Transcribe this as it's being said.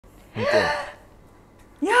見て。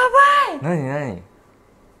やばい。なになに。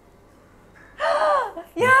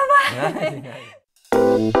やばい。気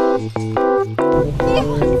持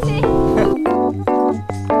ちいい。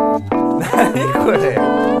なにこれ。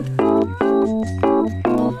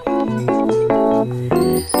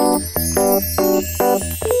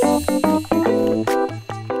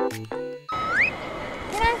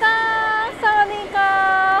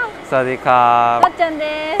サワディーカー。たっちゃん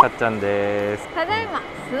です。たっちゃんです。ただいま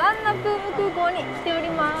スワンナプーム空港に来ており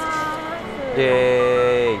ます。イ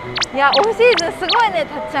エーイ。いや、オフシーズンすごいね、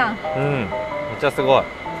たっちゃん。うん、めっちゃすごい。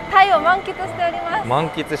タイを満喫しております。満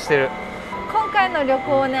喫してる。今回の旅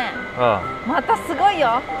行ね、またすごい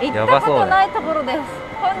よ。行ったことないところです。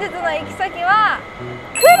本日の行き先は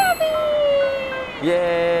クラビー。イ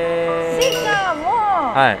エーイ。しかも、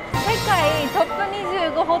はい、世界トップ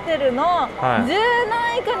25ホテルの10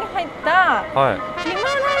何位以下に入ったピマライ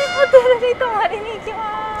ホテルに泊まりに行き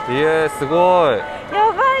ます。イエーイ、すごい。や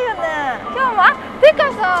ばいよね。今日もて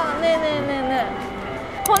かさ、ねえねえねえね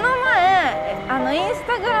え、この前インス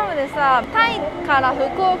タグラムでさ、タイから福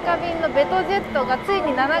岡便のベトジェットがつい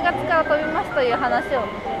に7月から飛びますという話を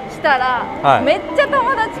したら、めっちゃ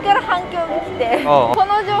友達から反響が来て、こ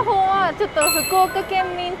の情報はちょっと福岡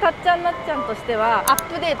県民たっちゃんなっちゃんとしてはアッ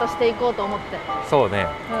プデートしていこうと思って。そうね、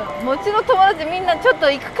もちろん友達みんなちょっ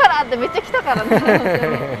と行くからってめっちゃ来たからね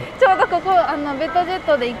ちょうどここベトジェッ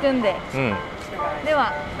トで行くんで、で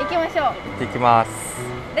は行きましょう。行きます。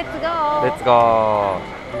レッツゴー。レッツゴ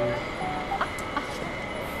ー。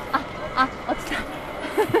落ちた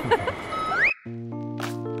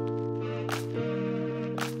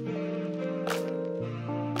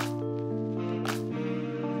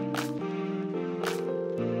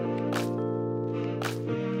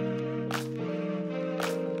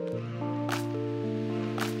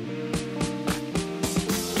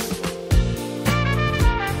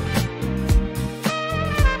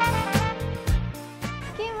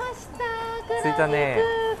着いたね。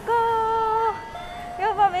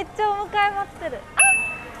やば、めっちゃお迎え待ってる。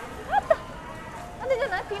あった。あれじゃ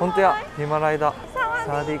ない？本当や、ピマライだ。サ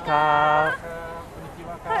ワディーカー。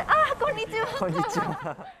こんにちは。こんにち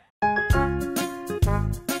は。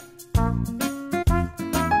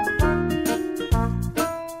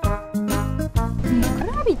ク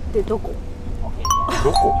ラビってどこ？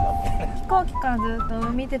どこ？飛行機からずっと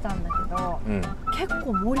見てたんだけど、結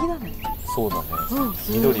構森だね。そうだね。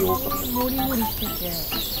緑多かった。モリモリして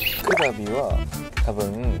て。クラビは多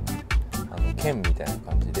分県みたいな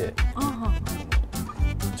感じで、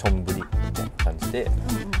ちょんぶりみたいな感じで、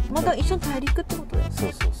また一緒に大陸ってことだよね。そ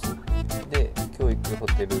うそうそう。で、今日行くホ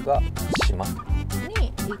テルが島に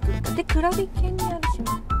行く。で、クラビ県にある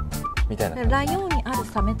島みたいな感じ。ラヨウにある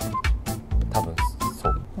サメって。多分そ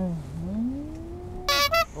う。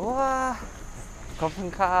うわー、ขอบคุณ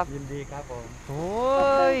ครับ。ยินดีครับผม。お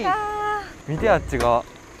ーい。見て、あっちが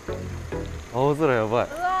青空やばい。う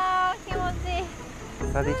わー、気持ちいい。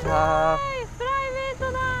サワディーカー。プライベー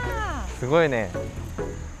トだ。すごいね。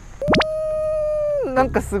なん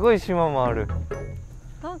かすごい島もある。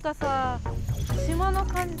なんかさ、島の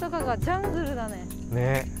感じとかがジャングルだね。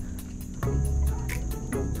ね。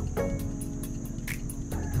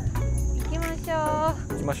行きましょ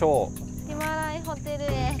う。行きましょう。ピマライホテル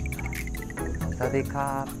へ。サワディー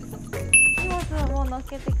カー。荷物をもう乗っ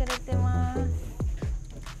けてくれてます。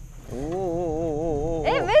おお。め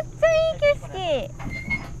っちゃいい景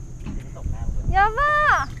色。やば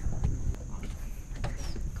ー。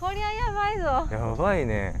こりゃやばいぞ。やばい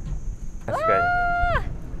ね。確かに。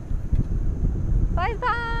バイバ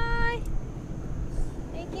イ。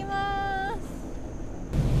行きます。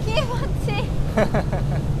気持ち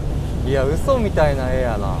いい。いや、嘘みたいな絵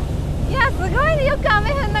やな。いや、すごいね。よく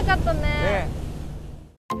雨降んなかったね。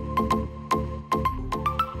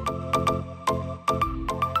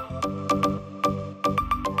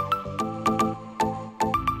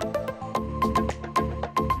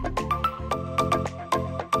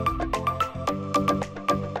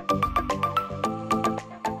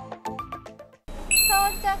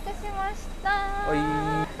到着しました。おい。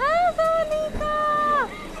サワディーカ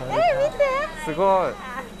ー。見て。すごい。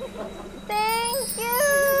Thank you。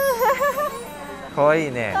可愛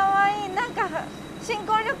いね。可愛い。なんか新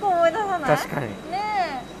婚旅行思い出さない？確かに。ね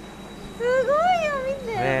え。すごいよ、見て、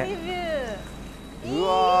リビュー。うわ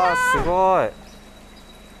ー、すごい。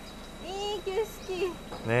いい景色。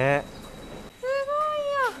ね。すごい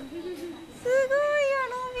よ。すごいよ、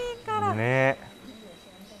ロビーから。ね。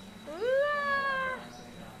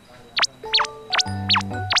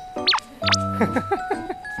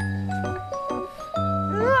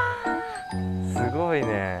うわすごい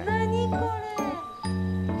ね。何これ。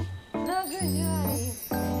ラグジュアリー。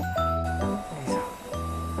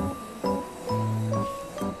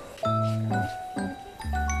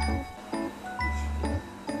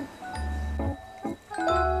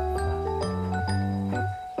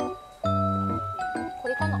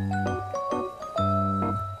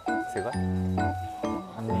正解。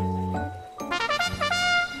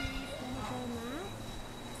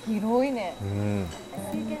広いね。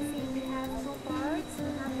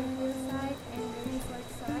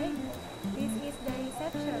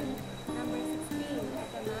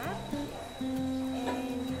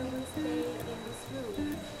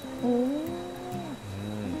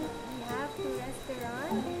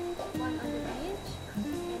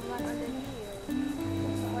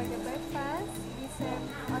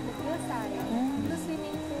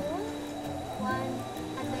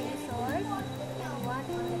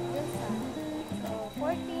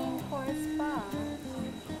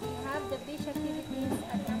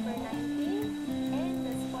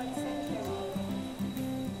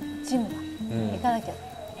ジムだ。行かなきゃ。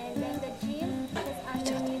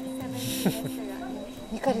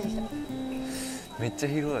2回出てきた。めっちゃ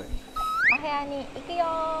広い。お部屋に行くよ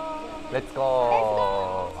ー。レッツ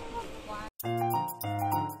ゴー。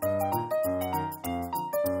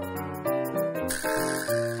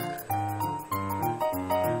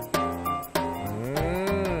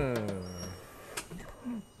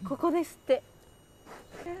ここですって。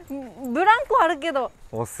ブランコあるけど。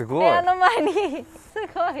お、すごい。部屋の前にす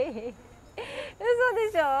ごい。嘘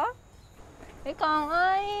でしょ。か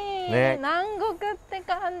わいい。ね、南国って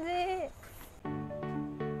感じ。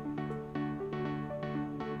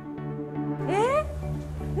ね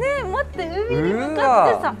え、待って、海に向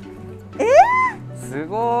かってさ。す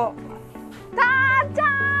ごい。たーちゃん、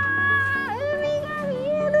海が見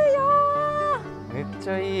えるよー。めっち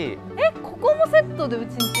ゃいい。ここもセットでう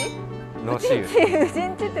ちんち？らしい。うち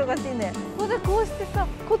んちっておかしいね。ここでこうしてさ、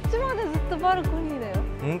こっちまでずっとバルコニーだよ。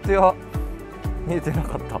本当や。見えてな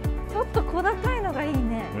かった。ちょっと小高いのがいい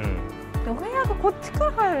ね。お部屋がこっちか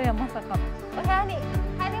ら入るやん、まさか。お部屋に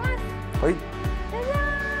入ります。はい。じゃじゃ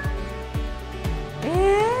ーん。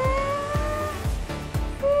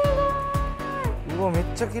すごい。うわ、めっ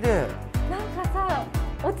ちゃ綺麗。なんかさ、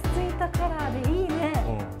落ち着いたカラーでいいね。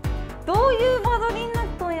どういう間取りになっ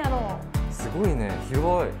とんやろ。すごいね、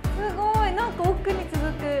広い。すごい、なんか奥に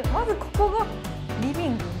続く。まずここがリビ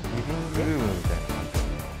ング。リビングルームみたいな。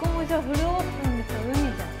ここもじゃあフルオープンでさ、海じゃん。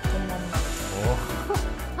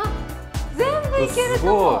あ、全部いけるか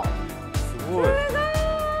も。すごい。わ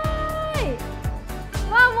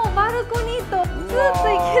あ、もうバルコニーとずっと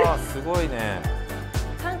いける。すごいね。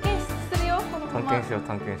探検するよ、このまま。探検しよう、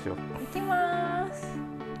探検しよう。行きます。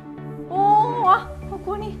おお、あ、こ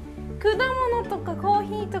こに果物とかコー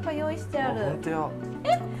ヒーとか用意してある。本当や。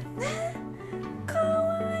か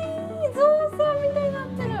わいい、ゾウさんみたいになっ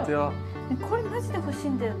てる。本当や。これマジで欲しい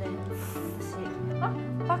んだよね。私。あ、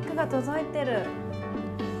バッグが届いてる。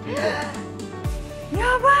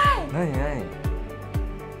やばい。なになに。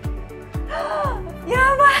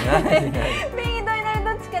やばい。右と左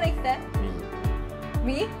どっちから行きたい？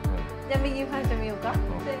右？じゃあ右ファッション見ようか。せーの。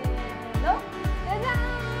じゃじゃ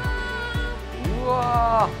ーん。う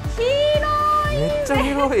わー。広い。めっちゃ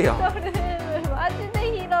広いやん。マジで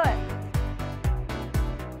広い。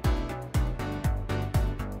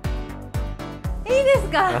いいです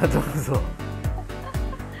か？どうぞ。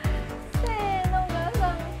せーのがさん、は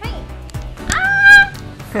い。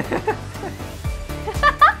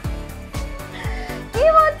気持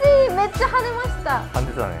ちいい。めっちゃ跳ねました。跳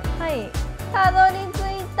ねたね。はい。たどり着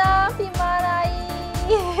いたピマライ。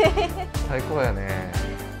最高やね。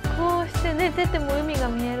こうしてね、出ても海が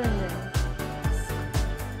見えるんだよ。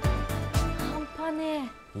半端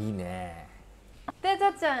ねえ。いいね。で、た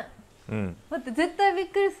っちゃん。待って、絶対びっ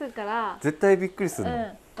くりするから。絶対びっくりする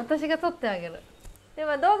の。私が撮ってあげる。で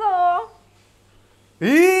はどうぞ。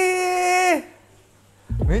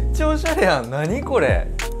めっちゃおしゃれやん。何これ。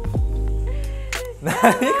何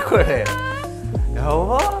これ。や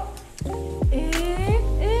ば。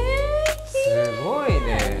すごい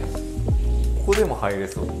ね。ここでも入れ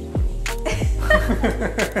そう。じゃ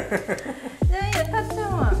あいいよ、たっちゃ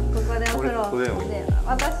んはここでお風呂で、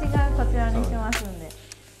私がこちらにしますんで。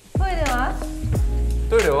トイレは？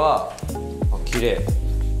トイレは綺麗。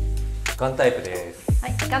ガンタイプです。は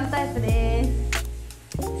い、ガンタイプです。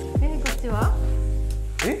こっちは？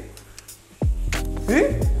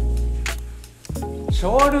シャ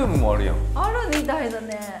ワールームもあるやん。あるみたいだ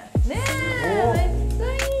ね。ねえ、めっち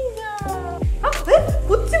ゃいいじゃん。あ、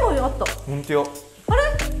こっちもあった。本当よ。あれ、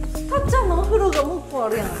たっちゃんのお風呂がもう一個あ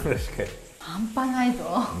るやん。確かに。半端ないぞ。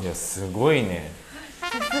いや、すごいね。さ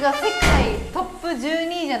すが世界トップ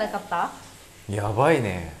12位じゃなかった？やばい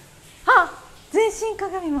ね。あ、全身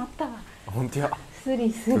鏡もあったわ。本当や。ス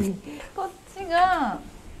リスリ。こっちが。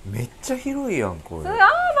めっちゃ広いやん、これ。あ、バ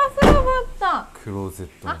スローブあった。クローゼッ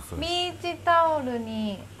トもそう。ビーチタオル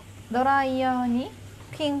にドライヤーに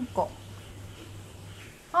ピンコ。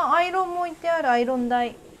あ、アイロンも置いてある。アイロン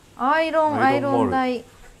台、アイロン台、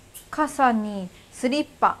傘にスリッ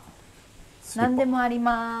パ、何でもあり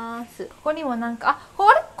ます。ここにもなんか、あ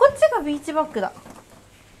れこっちがビーチバッグだ。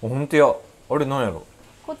ほんとや。あれなんやろ。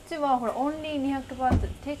こっちはほら、オンリー200バーツ、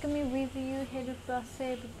Take me with you, help us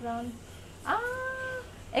save plant。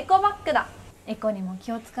エコバッグだ。エコにも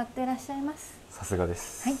気を使っていらっしゃいます。さすがで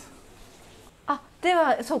す。はい。で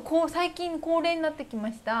は最近恒例になってき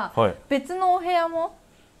ました、はい、別のお部屋も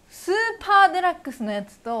スーパーデラックスのや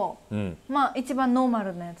つと、まあ一番ノーマ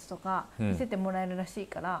ルなやつとか見せてもらえるらしい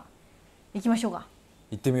から、行きましょうか。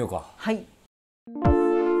行ってみようか。はい。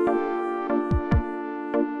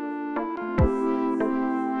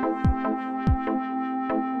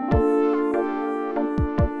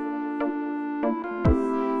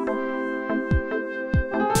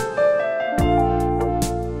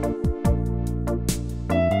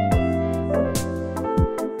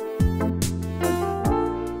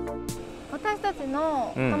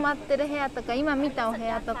泊まってる部屋とか今見たお部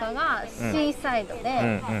屋とかがシーサイド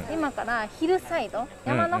で、今からヒルサイド、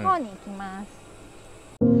山の方に行きます。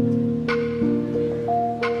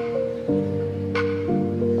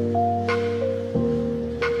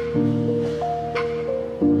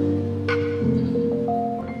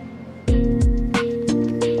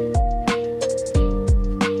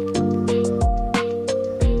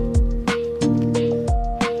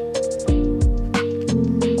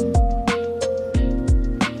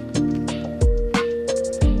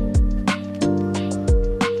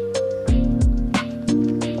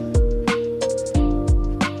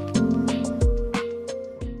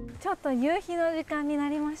夕日の時間にな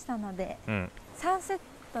りましたので、サンセッ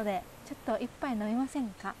トでちょっと一杯飲みません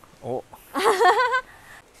か。お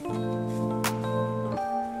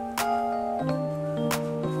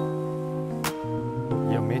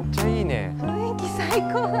いやめっちゃいいね。雰囲気最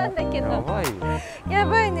高なんだけど。やばい。や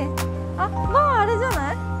ばいね。バーあれじゃ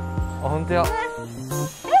ない？本当や。見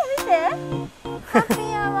て。ハッピ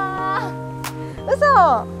ーやわー。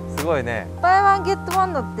嘘。すごいね。バイワンゲットワ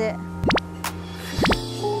ンだって。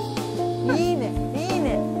いいね、いい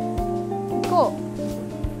ね。行こう。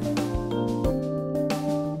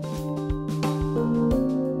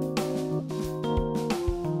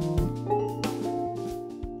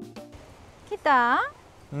来た？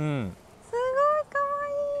すごい可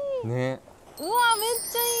愛い。ね。うわ、めっ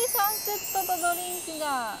ちゃいいサンセットとドリンク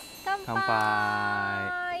が。乾杯。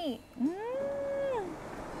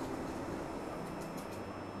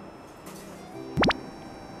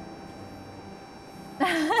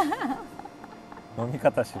飲み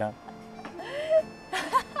方知らん。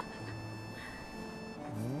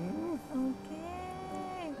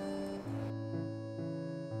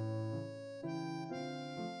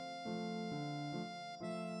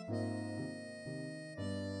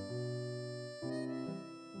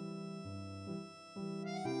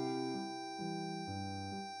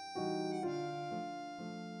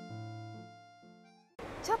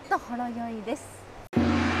ちょっとほろ酔いです。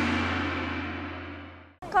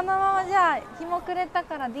このままじゃあ日も暮れた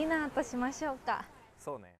からディナーとしましょうか。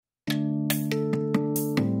そうね。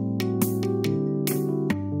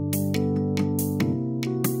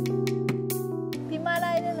ピマ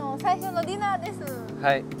ライでの最初のディナーです。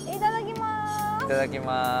はい。いただきます。いただき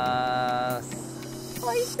ます。美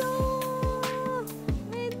味しそう。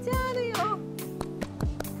めっちゃあるよ。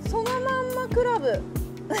そのまんまクラブ。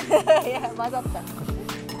いや混ざった。美味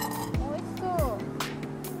しそう。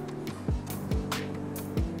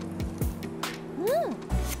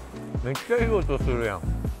めっちゃいい音するやん。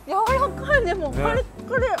柔らかい。でもカリッ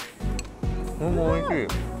カリ。美味しい。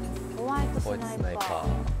ホワイトスナイパー。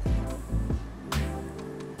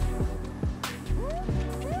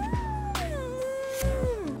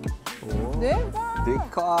で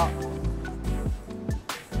か。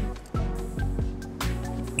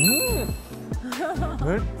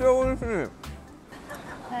めっちゃ美味しい。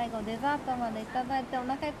最後デザートまでいただいてお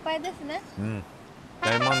腹いっぱいですね。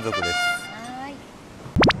大満足です。はい。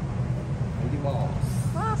わ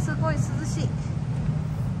あ、すごい涼しい。めっ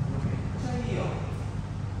ちゃいいよ。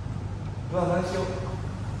うわ、何しよう。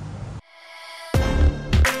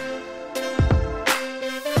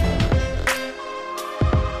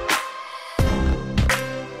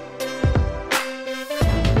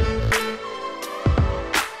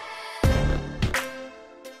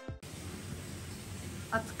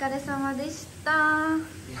お疲れ様でした。いや、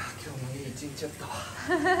今日もいい一日やったわ。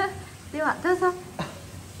ではどうぞ。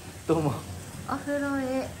どうも。お風呂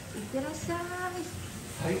へ行ってらっしゃい。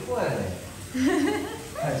最高やね。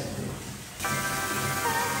マジで。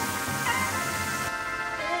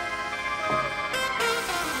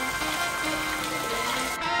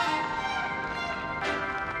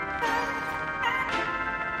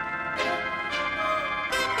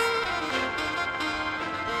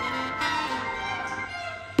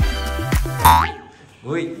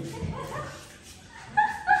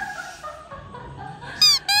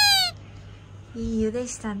いい湯で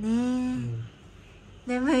したね。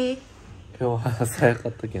眠い。今日は早か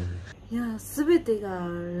ったけどね。いや、すべてが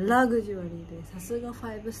ラグジュアリーで、さすが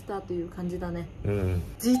5スターという感じだね。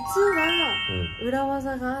実は裏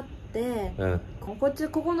技があって、ここ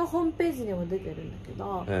のホームページにも出てるんだけ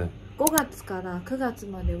ど、5月から9月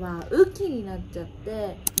までは雨季になっちゃっ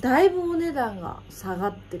て、だいぶお値段が下が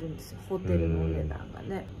ってるんですよ、ホテルのお値段が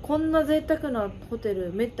ね。こんな贅沢なホテ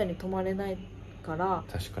ルめったに泊まれないから、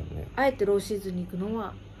確かにね、あえてローシーズンに行くの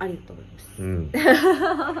はありだと思います。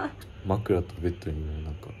枕とベッドにもな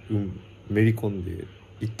んかめり込んで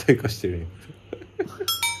一体化してるんや。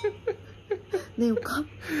寝ようか。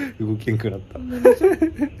動けんくなった。は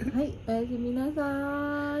い、おやすみなさい。お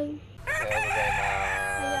はよう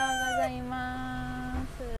ございます。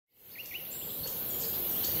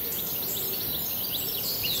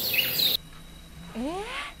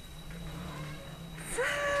す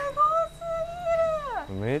ごす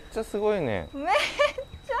ぎる。めっちゃすごいね。めっちゃ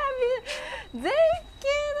絶景なんで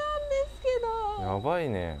すけど。やばい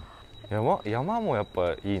ね。山もやっ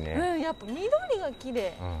ぱいいね。やっぱ緑が綺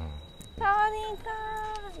麗。サワディーカ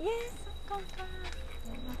ー、イエス、そこか。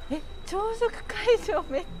朝食会場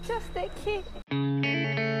めっちゃ素敵。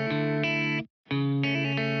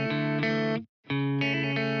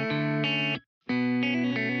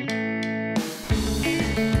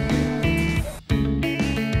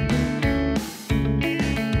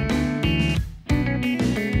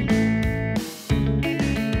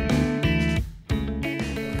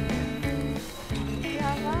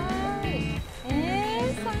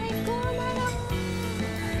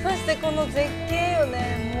この絶景よ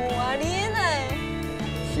ね、もうありえない。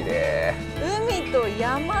綺麗。海と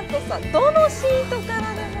山とさ、どのシートか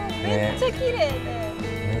らでもめっちゃ綺麗で、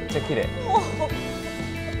めっちゃ綺麗。もう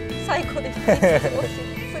最高です。すごす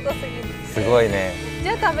ぎる。すごいね。じ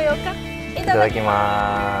ゃあ食べようか。いただき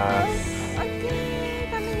ます。オッケー、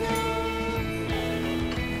食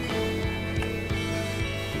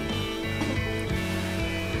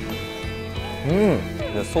べよ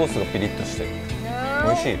う。ソースがピリッとしてる。美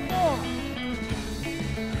味しい。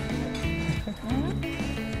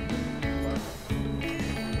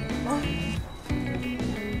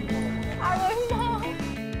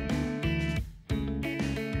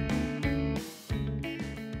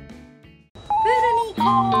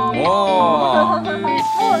も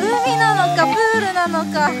う海なのかプールなの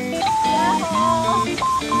か。